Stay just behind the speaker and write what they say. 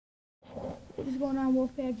What is going on,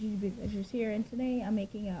 Wolfpack? GGB Ventures here, and today I'm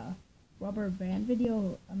making a rubber band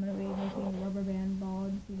video. I'm going to be making a rubber band ball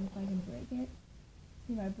and see if I can break it.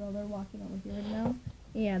 See my brother walking over here right now.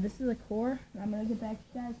 Yeah, this is the core. I'm going to get back to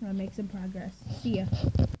you guys when I make some progress. See ya.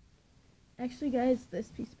 Actually, guys, this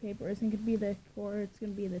piece of paper isn't going to be the core. It's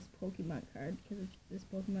going to be this Pokemon card, because this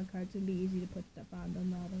Pokemon card's going to be easy to put stuff on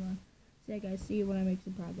than the other one. So yeah, guys, see you when I make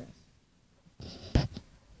some progress.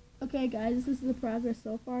 Okay guys, this is the progress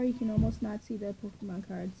so far. You can almost not see the Pokemon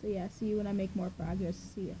card. So yeah, see you when I make more progress.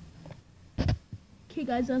 See ya. Okay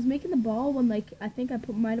guys, I was making the ball when I think I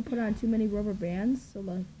might have put on too many rubber bands, so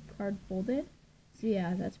the card folded. So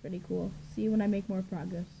yeah, that's pretty cool. See you when I make more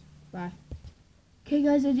progress. Bye. Okay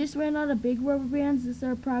guys, I just ran out of big rubber bands. This is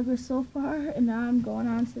our progress so far, and now I'm going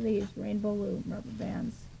on to these rainbow loop rubber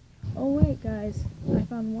bands. Oh wait guys, I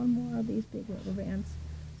found one more of these big rubber bands.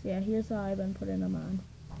 So yeah, here's how I've been putting them on.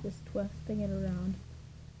 Just twisting it around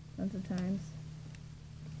tons of times.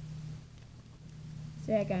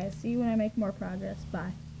 So yeah guys, see you when I make more progress.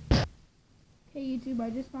 Bye. Hey YouTube, I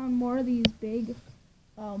just found more of these big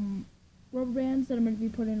rubber bands that I'm going to be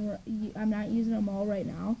putting. I'm not using them all right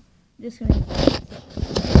now. I'm just going to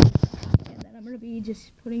and then I'm going to be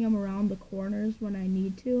just putting them around the corners when I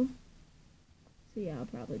need to. So yeah, I'll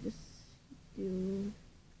probably just do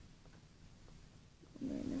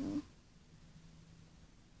right now.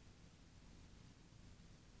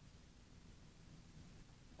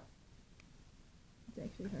 It's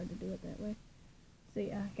actually hard to do it that way. So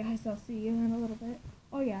yeah, guys, I'll see you in a little bit.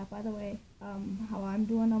 Oh yeah, by the way, how I'm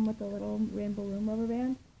doing them with the little rainbow loom rubber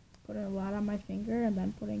band, putting a lot on my finger and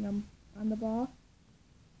then putting them on the ball.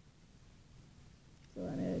 So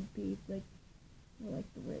then it would be like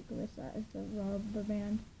the regular size of rubber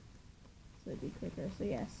band. So it'd be quicker. So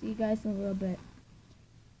yeah, see you guys in a little bit.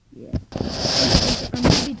 Yeah. I'm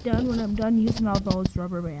gonna be done when I'm done using all those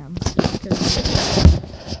rubber bands.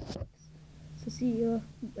 So see you.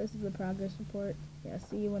 This is the progress report. Yeah,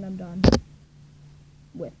 see you when I'm done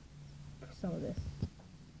with some of this.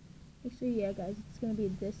 Actually, yeah, guys, it's gonna be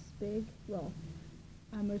this big. Well,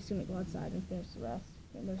 I'm just gonna go outside and finish the rest.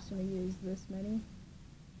 I'm just gonna use this many,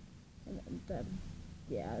 and then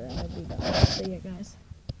yeah, that'll be done. So yeah, guys.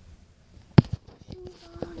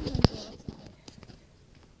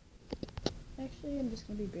 Actually, I'm just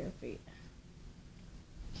gonna be bare feet.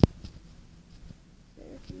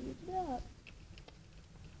 Bare feet it up.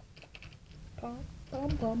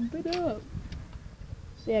 Pump it up.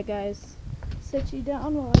 So yeah, guys, sit you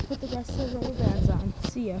down while I put the rest of the rubber bands on.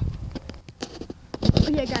 See ya. Oh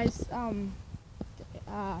yeah, guys.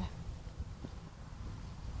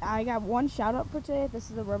 I got one shout out for today.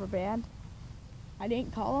 This is a rubber band. I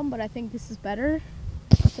didn't call him, but I think this is better.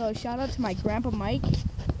 So shout out to my grandpa Mike.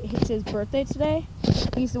 It's his birthday today.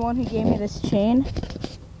 He's the one who gave me this chain.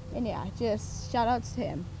 And yeah, just shout outs to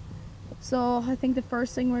him. So I think the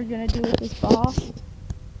first thing we're gonna do with this ball.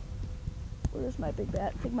 Where's my big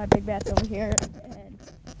bat? I think my big bat's over here, and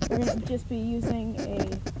we're gonna just be using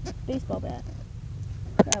a baseball bat.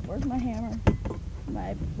 Crap, where's my hammer?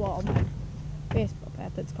 My baseball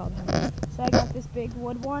bat that's called hammer. So I got this big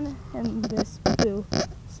wood one and this blue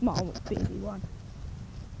small baby one.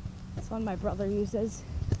 That's one my brother uses.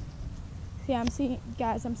 See, I'm seeing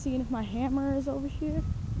if my hammer is over here.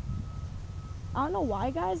 I don't know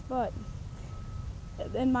why, guys, but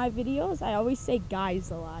in my videos, I always say guys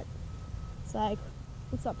a lot. It's like,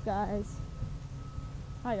 what's up, guys?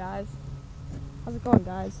 Hi, guys. How's it going,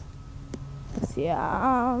 guys? So, yeah,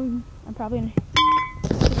 I'm probably going to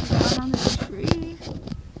sit down on this tree.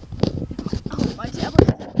 Oh, my tablet.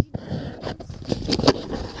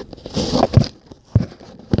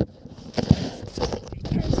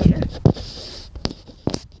 Here. I'll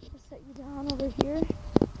set you down over here.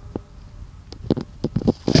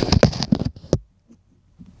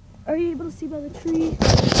 Are you able to see by the tree?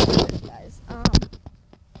 Guys, I'm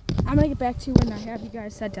gonna get back to you when I have you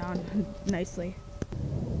guys set down nicely.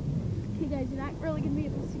 Okay guys, you're not really gonna be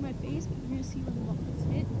able to see my face, but you're gonna see when the ball gets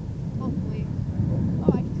hit. Hopefully.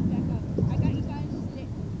 Oh, I can just back up. I got you guys.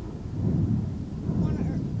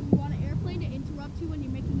 You want an airplane to interrupt you when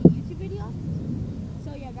you're making a YouTube video?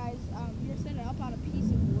 So yeah guys, you're setting up on a piece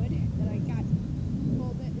of wood that I got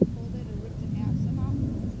folded and ripped in half somehow.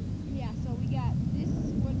 Yeah, so we got this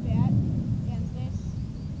wood bat and this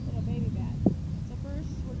little baby bat. So first,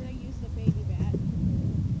 we're going to use the baby bat. So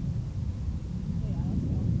yeah, let's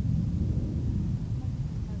go.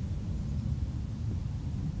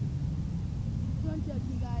 Don't judge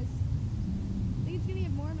me, guys. I think it's going to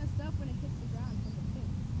get more messed up when it hits the ground from the pin.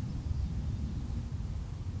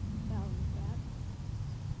 That was bad.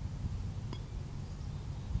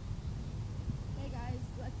 Okay guys,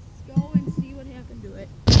 let's go and see what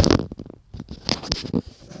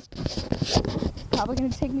It's probably gonna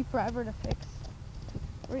take me forever to fix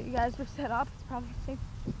where you guys were set up. It's probably gonna take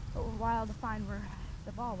a while to find where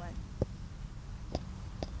the ball went.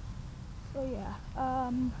 So yeah,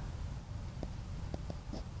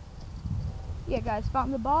 yeah guys,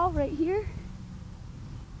 found the ball right here.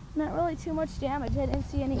 Not really too much damage. I didn't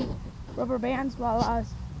see any rubber bands while I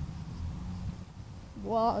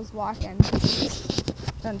was walking.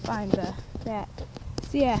 Couldn't find that.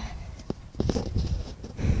 So yeah,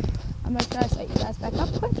 I'm gonna try to set you guys back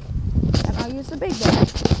up quick, and I'll use the big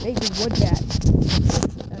bat, big wood bat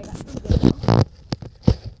that I got from Goodwill.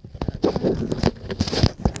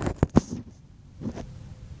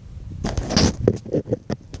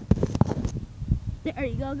 There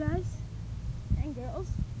you go, guys and girls.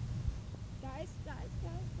 Guys.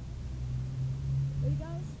 There you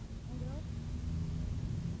guys and girls.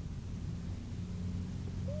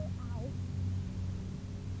 Ow.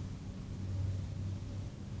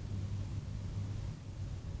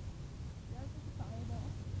 There's the volleyball.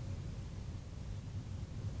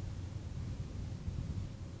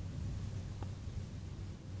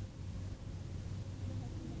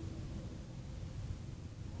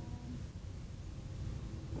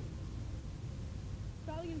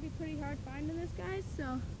 Probably gonna be pretty hard finding this, guys, so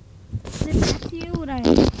I'll get back to you when I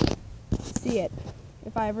see it,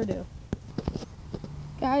 if I ever do.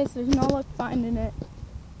 Guys, there's no luck finding it.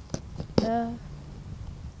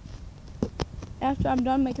 After I'm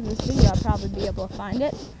done making this video, I'll probably be able to find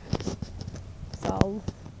it. So I'll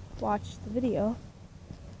watch the video.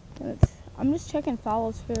 And I'm just checking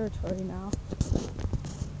Fowler's territory now.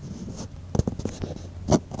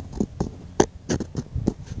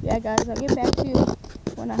 Yeah, guys, I'll get back to you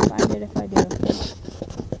when I find it, if I do.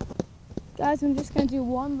 Guys, I'm just gonna do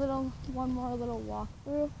one more little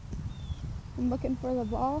walkthrough. I'm looking for the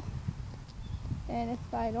ball, and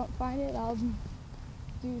if I don't find it, I'll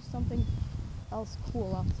do something else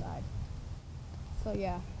cool outside. So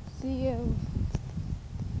yeah, see you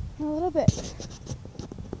in a little bit.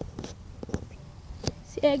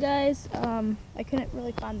 So yeah, guys, I couldn't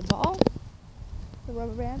really find the ball, the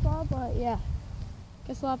rubber band ball, but yeah,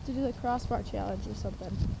 guess I'll have to do the crossbar challenge or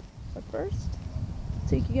something. But first, I'll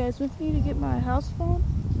take you guys with me to get my house phone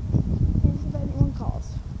in case if anyone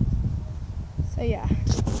calls. So yeah,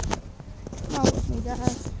 come on with me,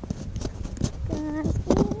 guys.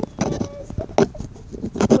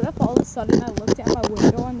 What if all of a sudden I looked out my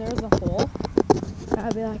window and there's a hole? And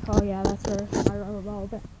I'd be like, oh yeah, that's where my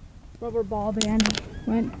rubber ball band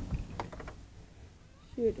went.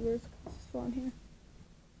 Shoot, where's the closest one here?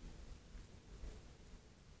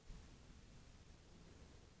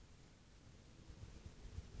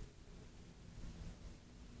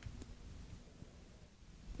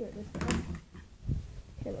 Here it is, guys.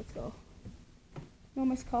 Okay, let's go. No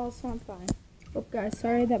missed calls, so I'm fine. Oh, guys,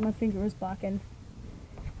 sorry that my finger was blocking.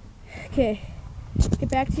 Okay, get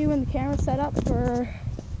back to you when the camera's set up for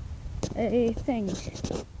a thing.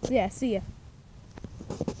 Yeah, see ya.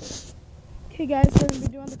 Okay, guys, we're gonna be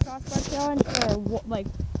doing the crossbar challenge for like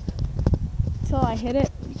till I hit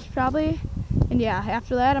it, probably. And yeah,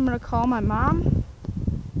 after that, I'm gonna call my mom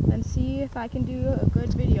and see if I can do a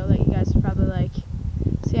good video that you guys would probably like.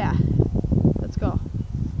 So yeah, let's go,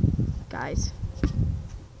 guys.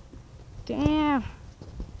 Damn,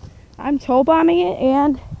 I'm toe bombing it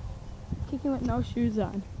and kicking with no shoes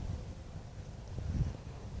on.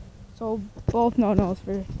 So both no-nos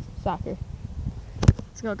for soccer.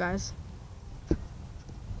 Let's go, guys.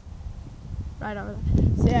 Right over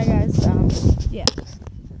there. So yeah, guys. Yeah,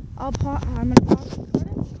 I'm gonna pause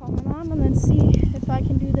recording, call my mom, and then see if I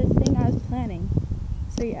can do the thing I was planning.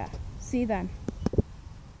 So yeah, see you then.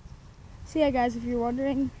 So yeah, guys, if you're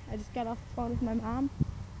wondering, I just got off the phone with my mom.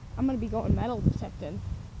 I'm gonna be going metal detecting.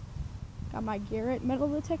 Got my Garrett metal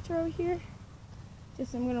detector over here.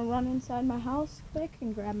 I'm gonna run inside my house quick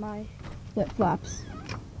and grab my flip-flops.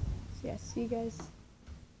 So yeah, see you guys.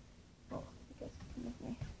 Oh, you guys come with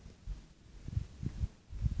me.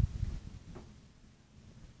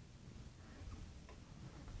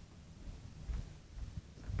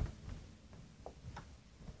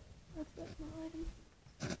 That's my item.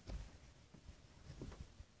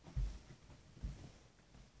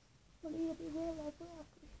 What do you be there like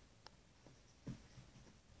after?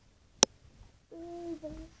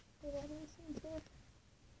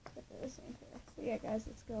 So yeah, guys,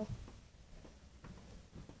 let's go.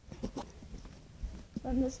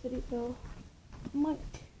 Then this video might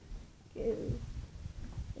go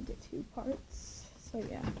into 2 parts. So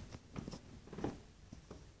yeah,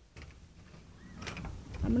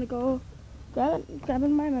 I'm gonna go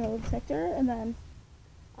grabbing my metal detector, and then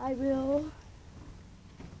I will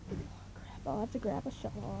grab I'll have to grab a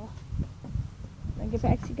shovel. Then get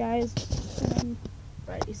back to you guys.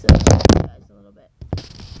 Righty, so guys a little bit.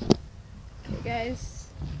 Okay, guys,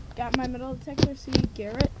 got my metal detector. See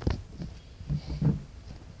Garrett.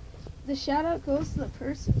 The shout out goes to the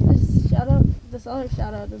person. This other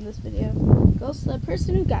shout out in this video goes to the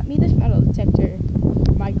person who got me this metal detector.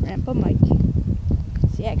 My grandpa Mike.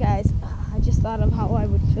 So yeah, guys, I just thought of how I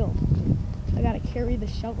would film. I gotta carry the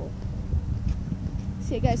shovel.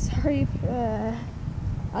 So yeah, guys, sorry.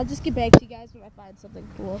 I'll just get back to you guys when I find something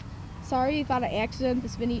cool. Sorry if on an accident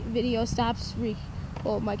this video stops.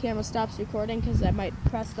 My camera stops recording because I might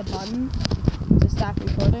press the button to stop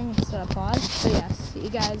recording instead of pause. So yeah, see you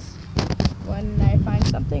guys when I find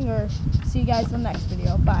something, or see you guys in the next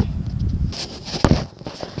video. Bye.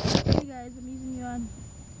 Hey guys, I'm using you on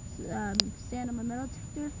stand on my metal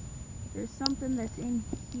detector. There's something that's in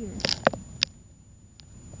here.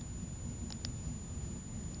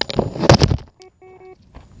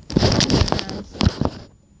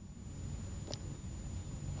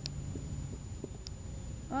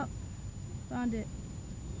 Oh, found it.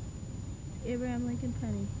 Abraham Lincoln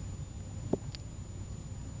penny.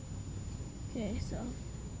 Okay, so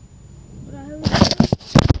what I have,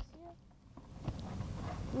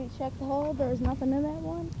 we checked the hole. There's nothing in that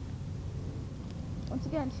one. Once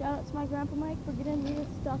again, shout out to my grandpa Mike for getting me this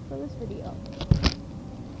stuff for this video.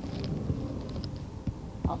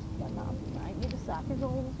 Also, I need a soccer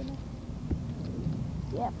goal in it.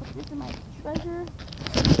 Yeah, put this in my treasure.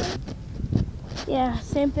 Yeah,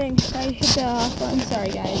 same thing. I hit the off button. Sorry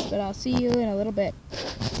guys, but I'll see you in a little bit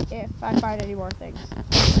if I find any more things.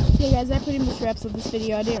 Okay guys, that pretty much wraps up this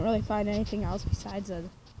video. I didn't really find anything else besides a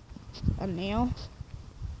nail.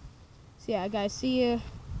 So yeah guys, see you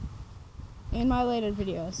in my later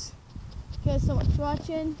videos. Thank you guys so much for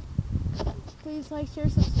watching. Please like, share,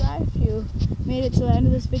 subscribe if you made it to the end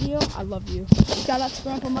of this video. I love you. Shout out to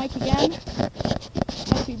Grandpa Mike again.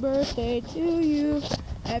 Happy birthday to you.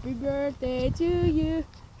 Happy birthday to you.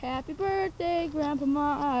 Happy birthday, Grandpa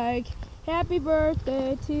Mike. Happy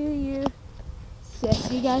birthday to you.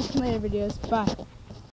 See you guys in later videos. Bye.